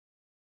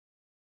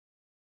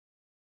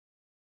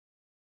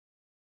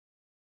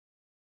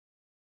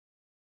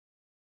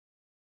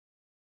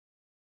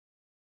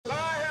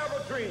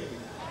dream.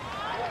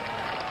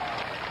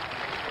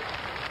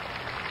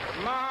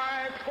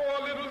 My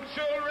poor little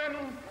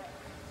children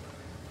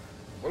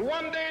will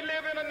one day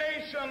live in a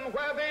nation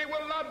where they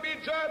will not be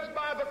judged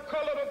by the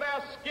color of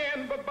their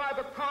skin, but by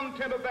the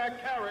content of their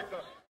character.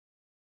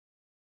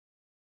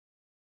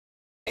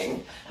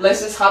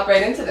 Let's just hop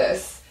right into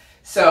this.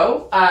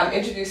 So,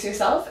 introduce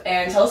yourself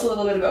and tell us a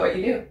little bit about what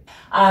you do.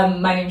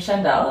 My name is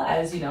Shandel.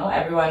 As you know,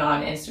 everyone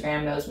on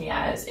Instagram knows me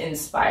as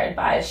Inspired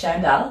by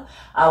Shandel.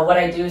 What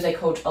I do is I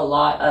coach a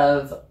lot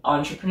of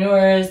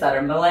entrepreneurs that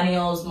are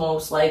millennials,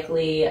 most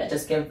likely. I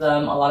just give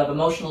them a lot of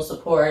emotional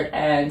support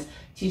and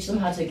teach them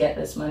how to get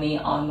this money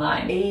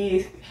online.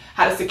 Hey,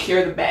 how to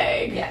secure the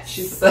bag. Yes.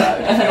 She's the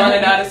plug. If you want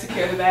to know how to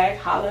secure the bag,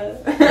 holla.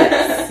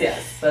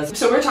 Yes.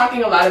 So we're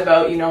talking a lot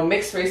about,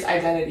 mixed race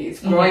identities,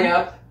 growing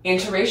up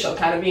interracial,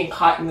 kind of being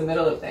caught in the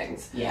middle of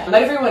things. Yeah.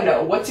 Let everyone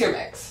know, what's your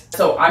mix?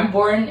 So I'm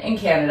born in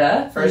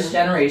Canada, first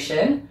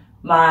generation.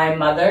 My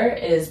mother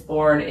is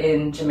born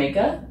in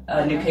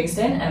Jamaica, New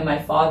Kingston, and my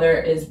father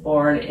is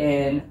born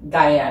in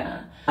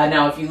Guyana.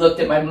 Now, if you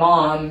looked at my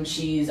mom,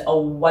 she's a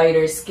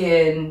whiter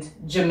skinned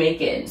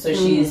Jamaican. So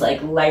she's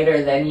like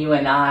lighter than you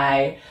and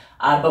I,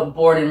 but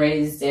born and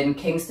raised in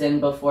Kingston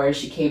before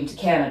she came to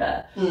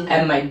Canada.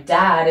 And my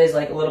dad is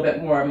like a little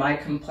bit more my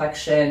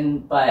complexion,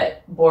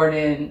 but born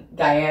in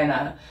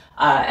Guyana.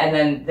 And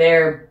then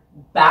their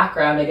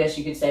background, I guess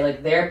you could say,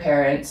 like their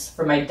parents,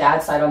 for my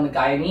dad's side on the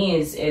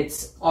Guyanese,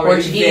 it's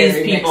already Portuguese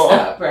people,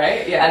 up,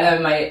 right? Yeah.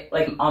 And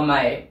then on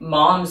my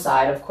mom's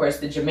side, of course,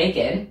 the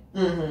Jamaican.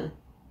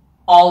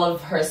 All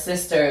of her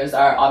sisters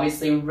are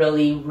obviously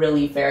really,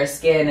 really fair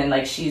skin, and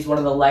like she's one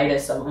of the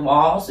lightest of them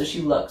all, so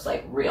she looks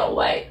like real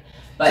white.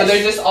 But so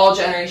they're just all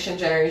generation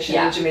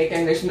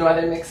Jamaican. There's no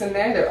other mix in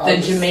there. They're all the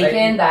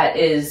Jamaican that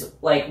is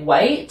like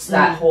white.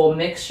 That whole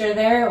mixture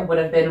there would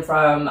have been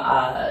from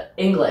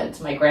England.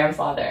 My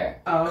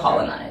grandfather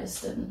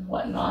colonized and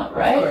whatnot,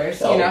 right? Of course,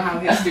 so, you know how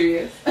history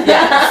is.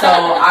 Yeah, so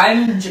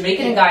I'm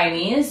Jamaican and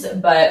Guyanese,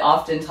 but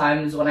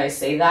oftentimes when I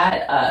say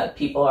that,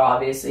 people are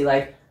obviously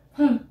like,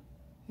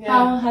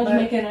 how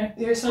Jamaican or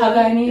how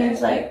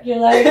Guyanese? Like you're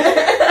like your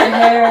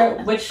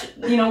hair.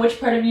 Which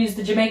part of you is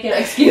the Jamaican?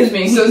 Excuse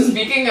me. So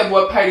speaking of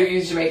what part of you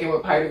is Jamaican,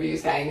 what part of you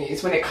is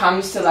Guyanese, when it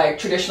comes to like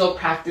traditional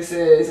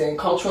practices and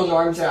cultural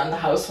norms around the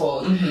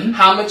household,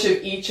 how much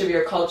of each of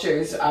your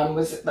cultures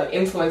was like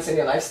influenced in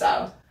your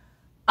lifestyle?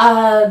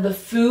 The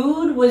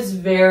food was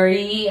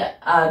very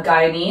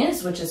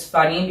Guyanese, which is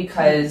funny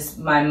because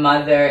my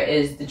mother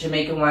is the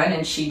Jamaican one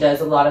and she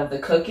does a lot of the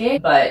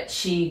cooking, but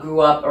she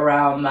grew up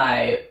around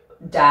my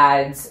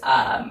dad's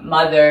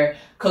mother,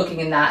 cooking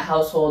in that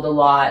household a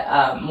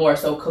lot, more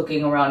so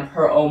cooking around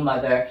her own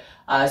mother.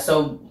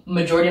 So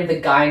majority of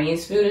the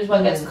Guyanese food is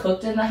what gets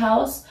cooked in the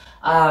house.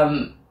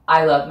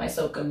 I love my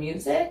soca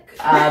music,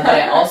 but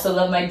I also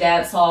love my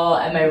dance hall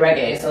and my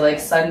reggae. So like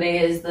Sunday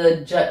is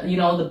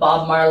the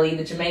Bob Marley,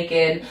 the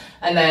Jamaican,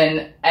 and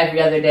then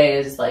every other day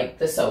is like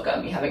the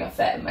soca, me having a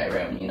fete in my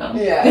room,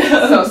 Yeah,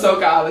 so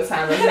soca all the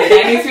time.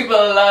 Chinese people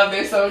love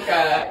their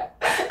soca.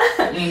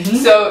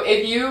 So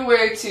if you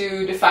were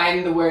to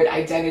define the word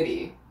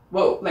identity,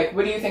 what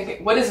do you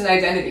think, what is an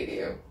identity to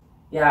you?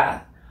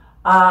 Yeah,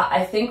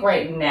 I think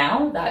right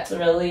now that's a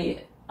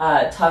really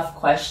tough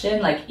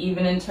question, like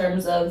even in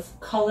terms of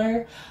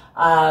color,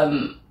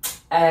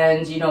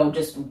 and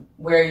just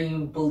where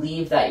you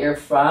believe that you're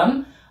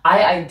from.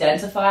 I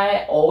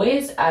identify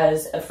always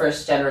as a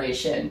first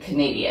generation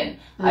Canadian.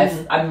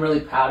 I'm really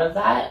proud of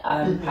that.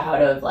 I'm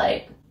proud of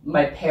like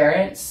my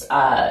parents,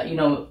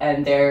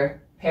 and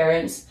their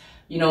parents,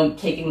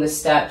 taking the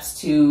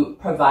steps to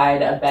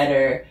provide a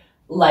better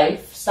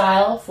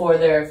lifestyle for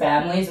their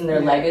families and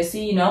their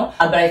legacy,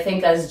 But I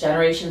think as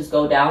generations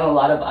go down, a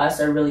lot of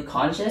us are really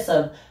conscious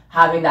of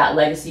having that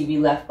legacy be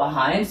left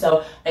behind.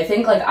 So I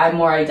think like I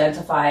more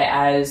identify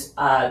as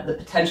the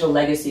potential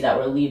legacy that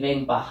we're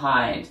leaving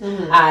behind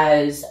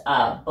as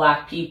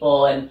Black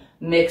people and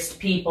mixed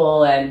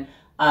people and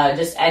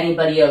just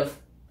anybody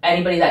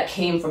that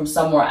came from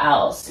somewhere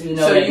else, So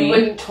what I mean? You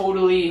wouldn't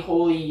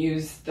wholly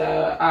use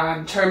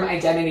the term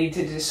identity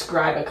to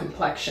describe a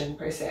complexion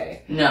per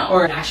se, no,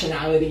 or a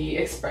nationality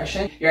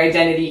expression. Your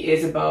identity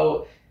is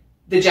about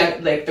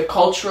the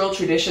cultural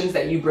traditions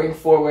that you bring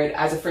forward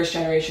as a first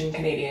generation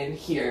Canadian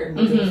here,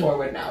 moving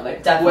forward now.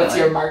 Like, definitely. What's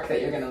your mark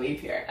that you're going to leave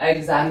here?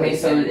 Exactly.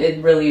 So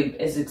it really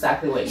is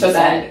exactly what you said. So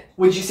then,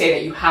 would you say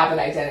that you have an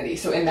identity?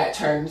 So in that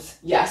terms,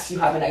 yes, you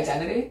have an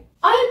identity?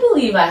 I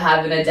believe I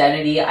have an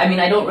identity. I mean,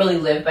 I don't really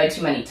live by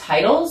too many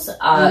titles, so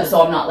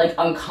I'm not like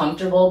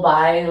uncomfortable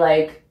by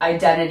like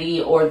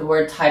identity or the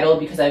word title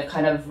because I've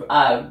kind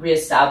of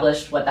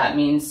reestablished what that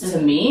means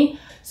to me.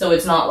 So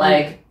it's not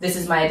like this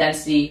is my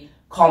identity,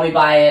 call me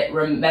by it,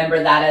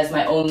 remember that as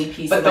my only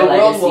piece of my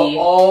legacy. But the world will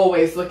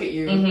always look at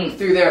you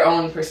through their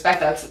own perspective.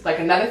 That's like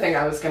another thing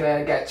I was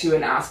gonna get to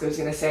and ask. I was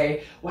gonna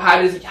say, well,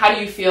 how do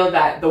you feel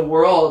that the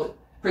world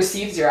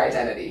perceives your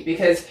identity?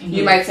 Because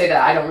you might say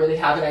that I don't really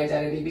have an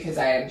identity because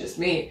I am just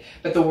me,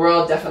 but the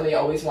world definitely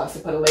always wants to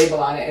put a label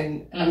on it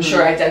and I'm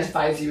sure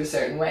identifies you a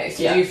certain way.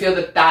 So do you feel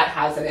that that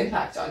has an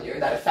impact on you or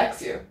that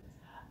affects you?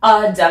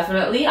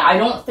 Definitely. I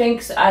don't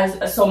think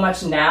as so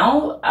much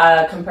now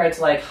compared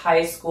to like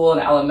high school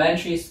and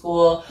elementary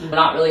school.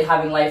 Not really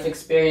having life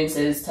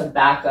experiences to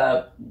back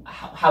up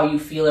how you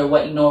feel or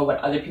what you know or what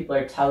other people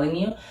are telling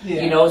you.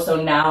 You know,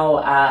 so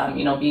now,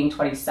 you know, being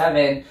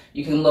 27,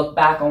 you can look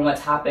back on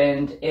what's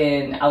happened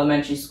in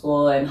elementary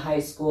school and high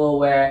school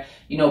where,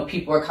 you know,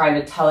 people were kind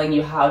of telling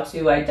you how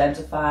to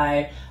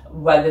identify,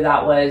 whether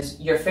that was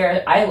your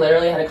fair. I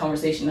literally had a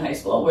conversation in high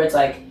school where it's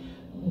like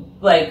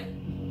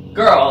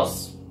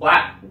girls,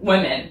 Black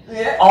women,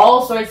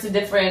 all sorts of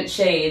different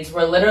shades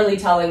were literally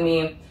telling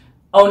me,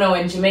 oh no,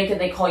 in Jamaica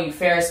they call you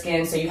fair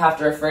skin, so you have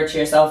to refer to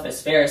yourself as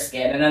fair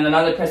skin. And then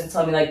another person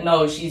told me like,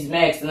 no, she's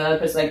mixed. And another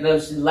person like, no,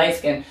 she's light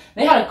skin.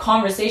 They had a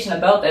conversation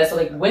about this, so,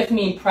 like with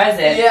me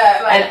present.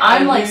 And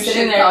I'm like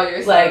sitting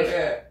there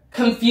like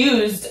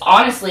confused,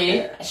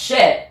 honestly,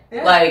 shit.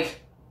 Like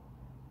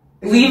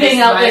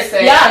leaving out this,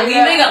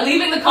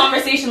 leaving the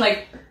conversation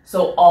like.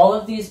 So all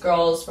of these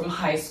girls from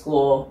high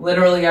school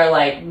literally are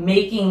like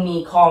making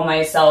me call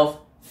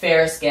myself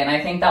fair skin.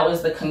 I think that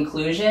was the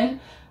conclusion,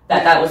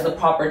 that was the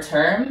proper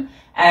term.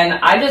 And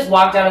I just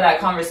walked out of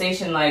that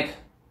conversation like,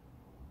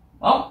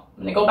 well,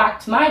 I'm gonna go back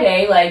to my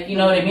day. Like, you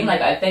know what I mean? Like,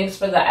 thanks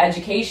for the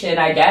education,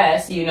 I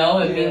guess, you know?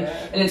 I mean,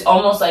 and it's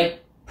almost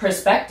like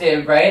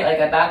perspective, right? Like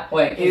at that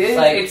point. It's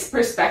like, it's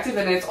perspective,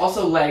 and it's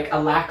also like a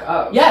lack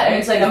of. Yeah, and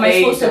it's like, am I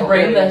supposed to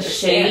bring the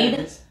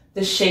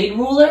shade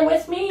ruler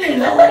with me? You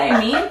know what I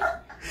mean?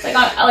 Like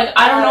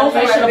I don't know if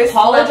I should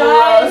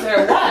apologize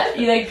or what.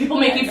 Like people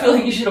make you feel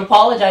like you should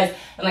apologize,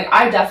 and like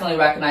I definitely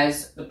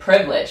recognize the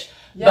privilege,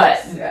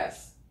 but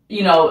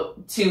you know,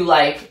 to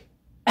like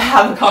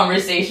have a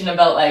conversation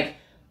about like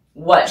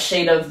what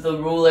shade of the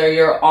ruler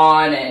you're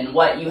on and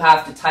what you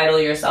have to title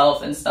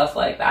yourself and stuff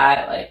like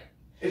that, like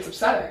it's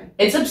upsetting.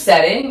 It's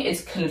upsetting.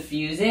 It's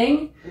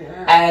confusing,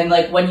 and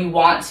like when you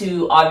want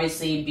to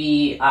obviously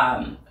be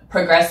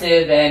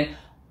progressive and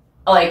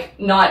like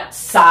not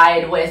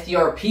side with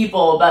your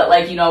people, but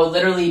like, you know,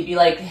 literally be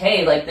like,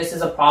 hey, like this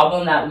is a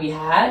problem that we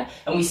had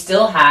and we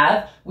still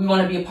have. We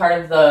want to be a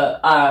part of the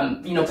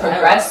you know,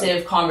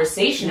 progressive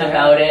conversation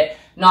about it,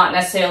 not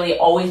necessarily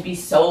always be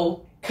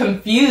so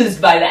confused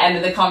by the end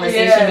of the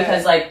conversation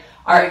because like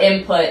our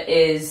input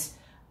is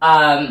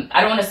I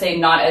don't want to say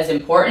not as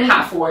important,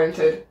 half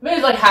warranted. Maybe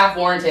it's like half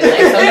warranted.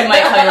 Like somebody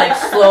might tell you like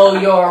slow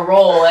your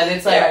roll, and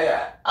it's like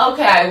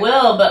okay, I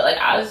will, but like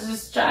I was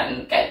just trying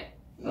to get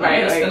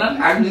right, like,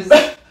 I'm just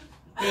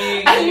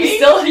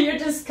and you're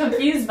just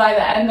confused by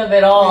the end of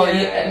it all,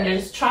 and you're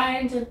just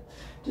trying to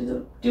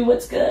do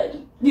what's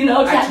good, you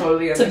know,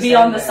 to be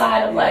on the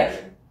side of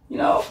like, you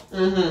know,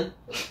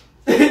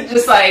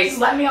 just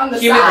let me on the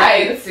human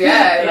side. Rights,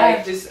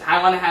 like just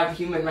I want to have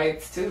human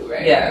rights too,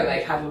 right? I,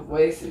 like have a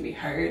voice and be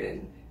heard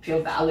and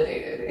feel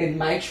validated in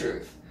my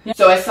truth.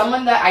 So as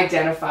someone that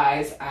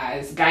identifies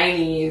as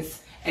Guyanese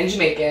and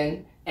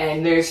Jamaican,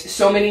 and there's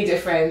so many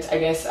different, I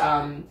guess,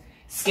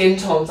 skin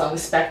tones on the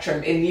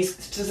spectrum in these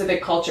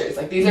specific cultures.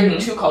 Like these are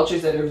two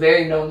cultures that are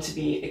very known to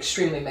be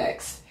extremely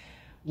mixed.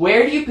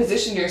 Where do you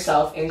position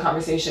yourself in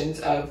conversations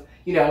of,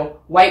 you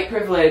know, white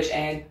privilege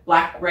and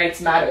Black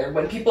rights matter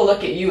when people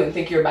look at you and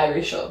think you're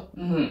biracial?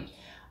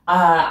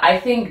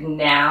 I think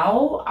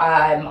now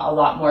I'm a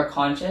lot more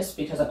conscious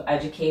because I'm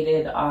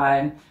educated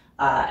on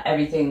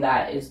everything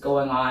that is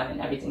going on and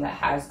everything that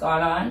has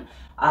gone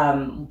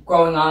on.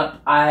 Growing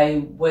up,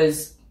 I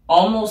was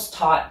almost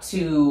taught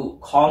to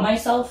call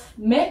myself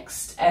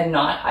mixed and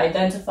not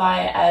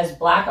identify as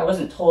Black. I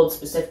wasn't told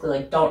specifically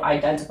like don't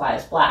identify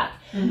as Black,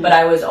 but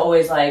I was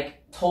always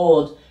like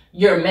told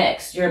you're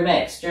mixed, you're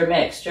mixed, you're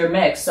mixed, you're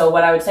mixed. So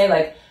when I would say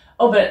like,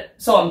 oh, but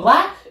so I'm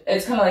Black,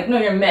 it's kind of like, no,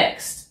 you're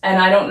mixed. And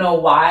I don't know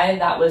why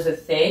that was a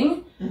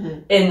thing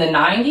in the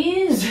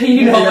 90s,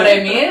 you know what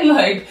I mean?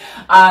 Like,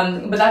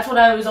 but that's what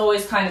I was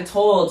always kind of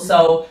told.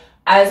 So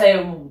as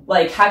I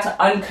like had to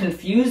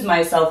unconfuse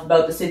myself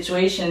about the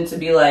situation to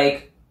be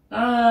like,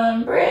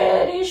 I'm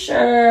pretty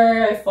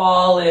sure I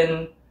fall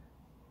in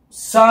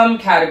some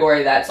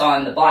category that's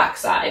on the Black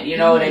side, you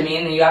know what I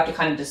mean? And you have to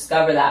kind of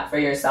discover that for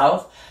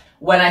yourself.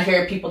 When I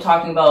hear people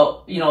talking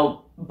about, you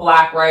know,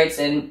 Black rights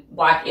and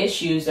Black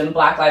issues and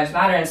Black Lives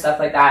Matter and stuff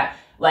like that,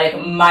 like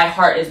my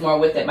heart is more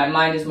with it, my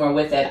mind is more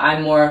with it.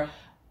 I'm more,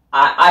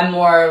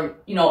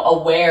 you know,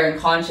 aware and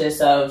conscious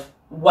of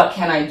what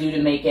can I do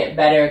to make it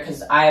better,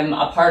 because I'm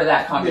a part of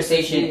that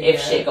conversation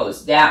if shit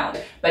goes down.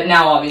 But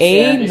now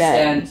obviously I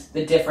understand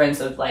the difference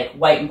of like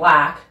white and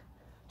Black,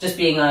 just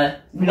being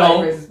a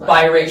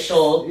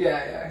biracial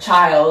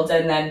child,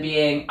 and then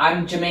being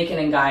I'm Jamaican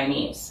and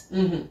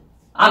Guyanese.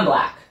 I'm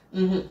Black.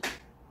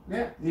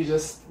 Yeah, you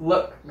just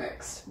look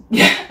mixed.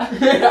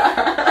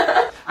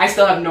 Yeah. I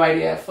still have no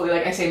idea fully.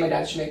 Like I say my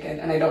dad's Jamaican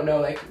and I don't know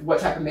like what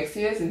type of mix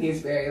he is, and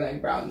he's very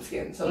like brown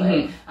skin. So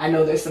like I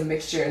know there's some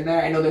mixture in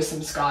there. I know there's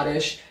some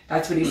Scottish.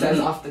 That's what he says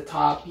off the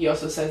top. He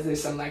also says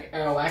there's some like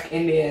Arawak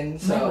Indian.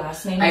 So my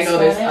last name I is know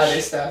Scottish. There's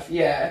other stuff.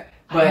 Yeah.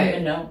 But I don't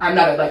even know. I'm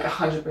not like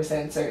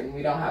 100% certain.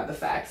 We don't have the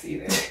facts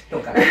either.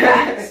 Don't got the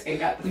facts. Ain't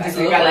got the We facts. just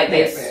Ain't look got like the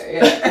this. paper.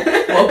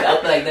 Yeah. Woke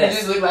up like We this.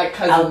 just look like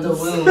cousins. Out the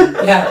womb.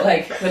 Yeah,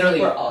 like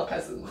literally. We're all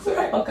cousins.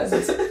 Right? All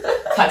cousins.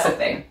 That's a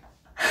thing.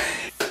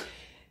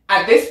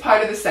 At this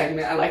part of the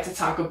segment, I like to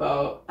talk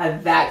about a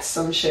that's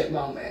some shit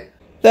moment.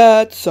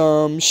 That's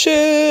some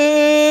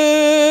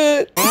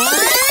shit.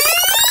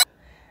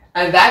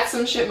 And that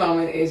some shit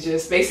moment is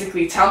just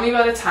basically tell me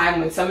about a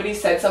time when somebody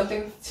said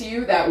something to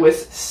you that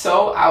was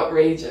so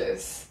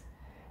outrageous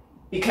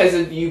because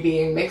of you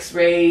being mixed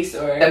race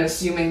or them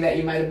assuming that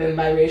you might have been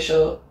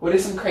biracial. What are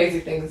some crazy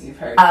things you've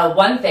heard?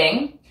 One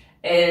thing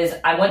is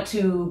I went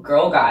to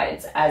Girl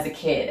Guides as a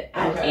kid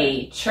at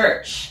a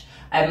church.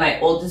 And my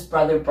oldest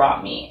brother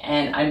brought me,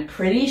 and I'm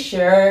pretty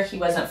sure he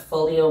wasn't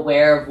fully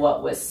aware of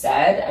what was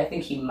said. I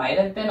think he might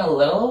have been a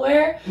little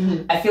aware.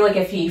 I feel like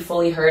if he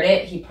fully heard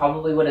it, he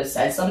probably would have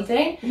said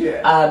something.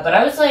 But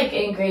I was like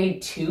in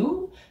grade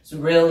 2. It's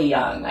really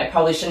young. I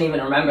probably shouldn't even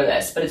remember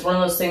this, but it's one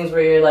of those things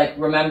where you're like,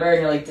 remember,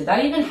 and you're like, did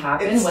that even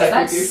happen? Was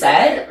that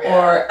said?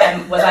 Or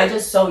was I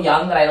just so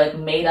young that I like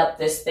made up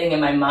this thing in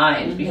my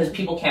mind? Because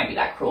people can't be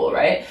that cruel,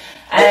 right?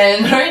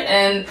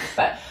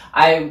 But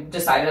I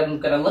decided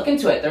I'm going to look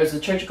into it. There was a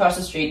church across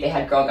the street. They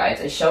had Girl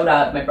Guides. I showed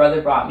up. My brother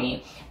brought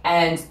me.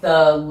 And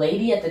the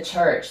lady at the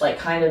church, like,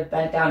 kind of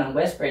bent down and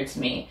whispered to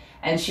me.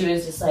 And she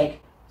was just like,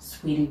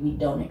 sweetie, we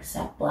don't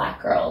accept black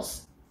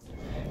girls.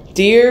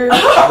 Dear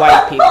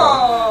white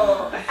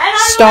people,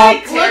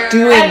 stop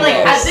doing and like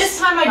this. at this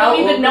time, I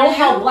don't even know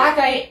how black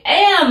I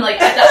am.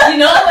 Like, you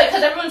know, like,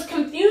 because everyone's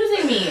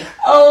confusing me.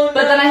 But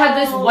then I had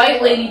this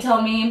white lady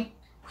tell me,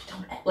 we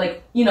don't,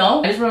 like, you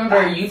know. I just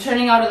remember you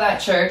turning out of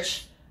that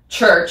church,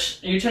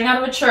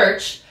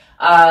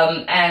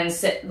 and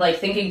like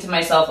thinking to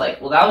myself, like,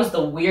 well, that was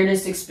the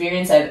weirdest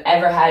experience I've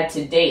ever had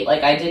to date.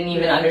 Like, I didn't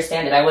even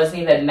understand it. I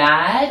wasn't even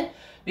mad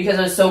because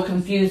I was so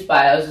confused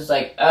by it. I was just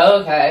like,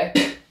 oh, okay.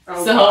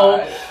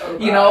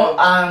 You know,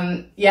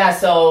 yeah,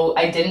 so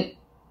I didn't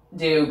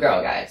do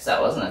Girl Guides.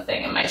 That wasn't a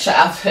thing in my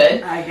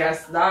childhood. I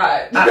guess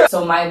not.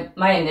 So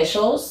my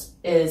initials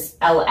is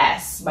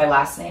LS. My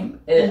last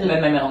name, is my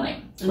middle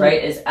name,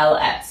 right, is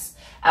LS.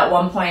 At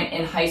one point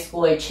in high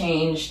school, I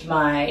changed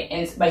my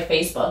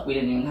Facebook. We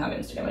didn't even have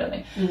Instagram, I don't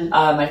think.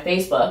 My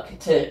Facebook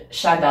to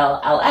Shandel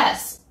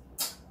LS.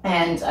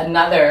 And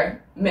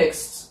another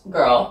mixed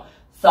girl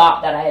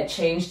thought that I had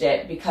changed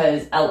it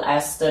because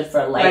LS stood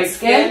for light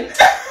skin.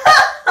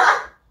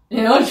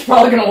 You know, she's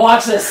probably going to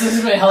watch this. This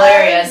is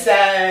hilarious.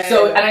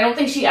 So, and I don't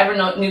think she ever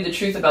knew the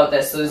truth about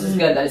this, so this is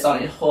good that it's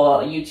on a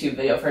whole YouTube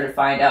video for her to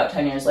find out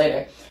 10 years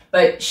later.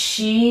 But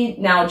she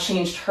now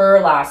changed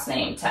her last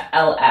name to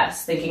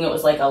LS, thinking it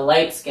was like a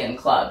light skin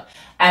club.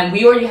 And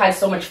we already had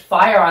so much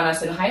fire on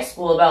us in high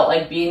school about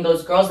like being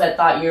those girls that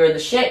thought you were the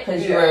shit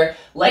because you were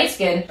light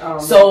skinned.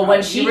 So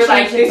when she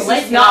changed it to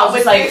light skin, I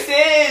was like,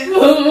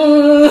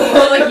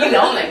 like, you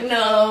know, like,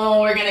 no,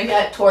 we're gonna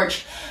get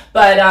torched.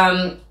 But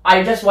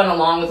I just went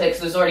along with it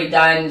because it was already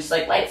done. Just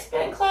like light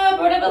skin club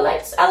or whatever,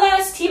 like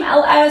LS, team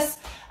LS.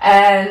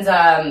 And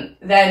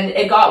then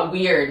it got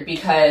weird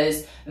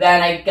because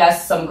then I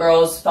guess some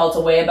girls felt a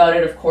way about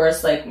it, of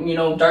course, like, you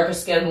know, darker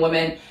skinned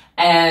women.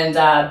 And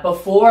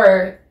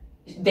before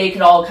they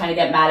could all kind of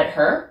get mad at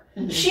her,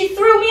 she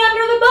threw me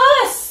under the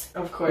bus.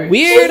 Of course. Weirdo.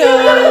 She threw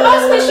me under the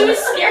bus because she was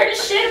scared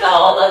as shit about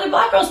all the other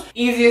black girls.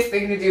 Easiest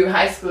thing to do,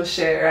 high school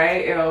shit,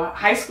 right? You know,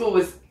 high school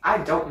was, I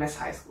don't miss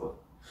high school.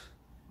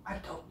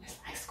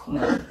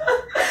 No.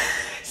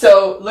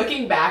 So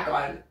looking back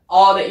on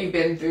all that you've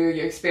been through,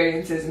 your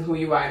experiences and who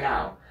you are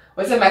now,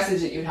 what's a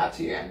message that you'd have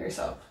to your younger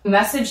self?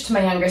 Message to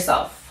my younger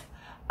self.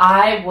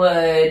 I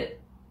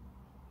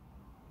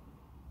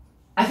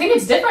think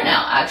it's different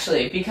now,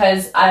 actually,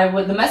 because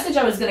the message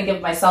I was going to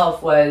give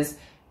myself was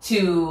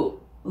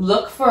to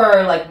look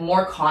for like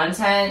more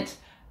content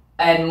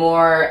and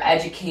more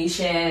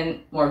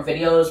education, more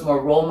videos,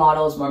 more role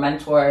models, more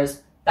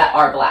mentors that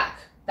are black,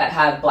 that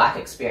have black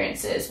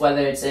experiences,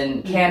 whether it's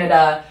in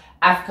Canada,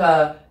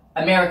 Africa,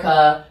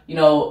 America, you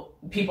know,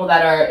 people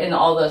that are in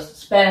all the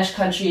Spanish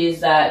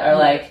countries that are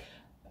like,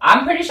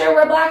 I'm pretty sure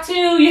we're black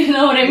too, you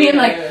know what I mean?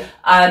 Like,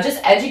 just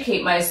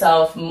educate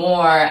myself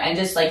more and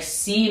just like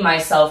see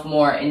myself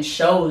more in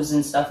shows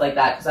and stuff like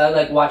that. Cause I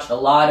like watched a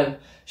lot of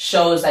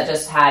shows that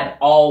just had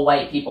all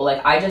white people.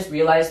 Like, I just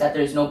realized that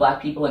there's no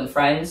black people in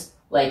Friends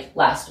like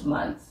last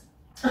month.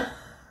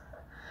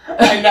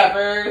 I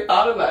never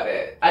thought about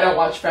it. I don't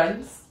watch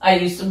Friends. I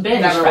used to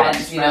binge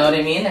Friends, you know what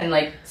I mean? And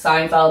like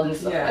Seinfeld and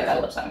stuff. Yeah. Like, I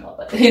love Seinfeld,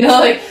 but you know,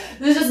 like,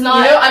 this is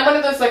not. You know, I'm one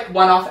of those like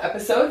one-off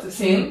episodes I've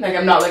seen. Like,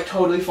 I'm not like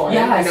totally foreign.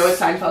 Yes. I know what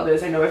Seinfeld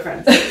is. I know what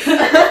Friends is.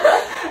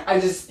 I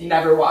just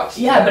never watched.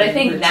 Yeah, but I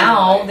think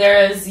now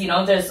there's, you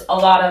know, there's a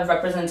lot of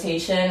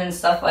representation and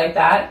stuff like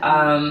that.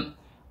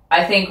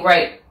 I think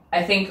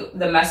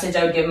the message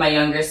I would give my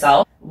younger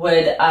self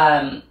would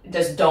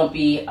just don't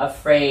be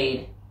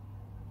afraid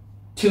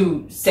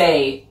to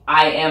say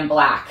I am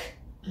black.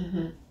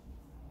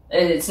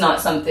 It's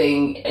not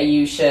something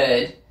you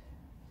should,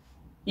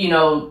 you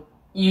know,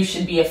 you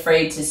should be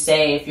afraid to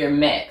say if you're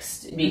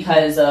mixed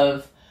because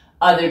of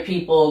other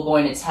people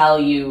going to tell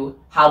you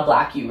how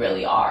Black you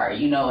really are.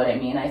 You know what I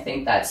mean? I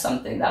think that's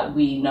something that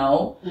we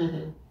know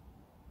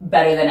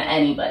better than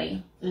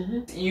anybody.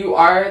 You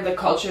are the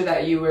culture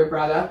that you were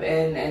brought up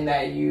in and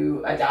that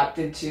you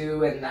adapted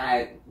to, and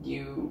that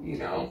you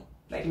know,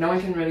 like, no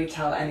one can really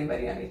tell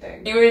anybody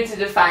anything. If you were to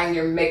define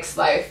your mixed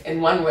life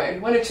in one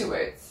word, 1 or 2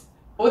 words,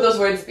 what would those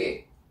words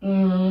be?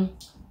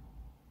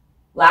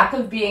 Lack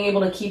of being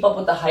able to keep up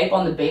with the hype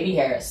on the baby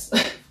hairs.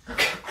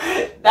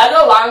 That's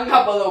a long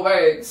couple of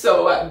words.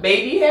 So what,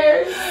 baby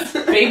hairs?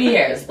 Baby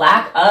hairs.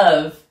 Lack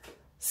of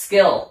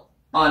skill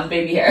on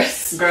baby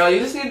hairs. Girl,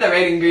 you just need the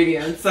right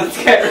ingredients. Let's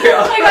get real.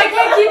 Like, I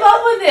can't keep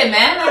up with it,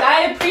 man. Like,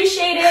 I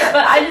appreciate it,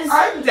 but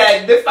I'm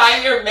dead.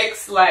 Define your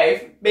mixed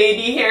life.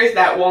 Baby hairs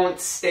that won't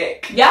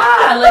stick. Yeah,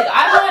 like,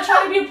 I want to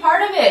try to be a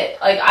part of it.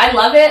 Like, I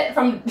love it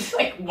from,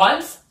 like,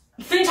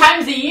 3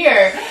 times a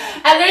year.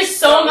 And there's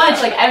so much,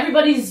 like,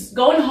 everybody's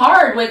going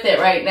hard with it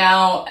right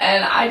now,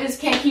 and I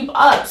just can't keep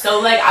up. So,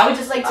 like, I would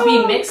just like to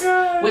be mixed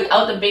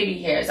without the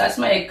baby hairs. That's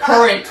my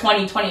current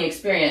 2020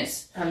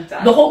 experience. I'm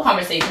done. The whole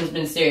conversation's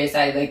been serious.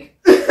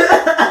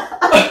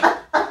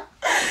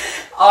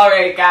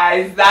 Alright,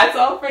 guys, that's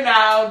all for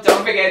now.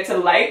 Don't forget to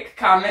like,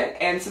 comment,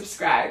 and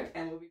subscribe,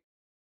 and we'll be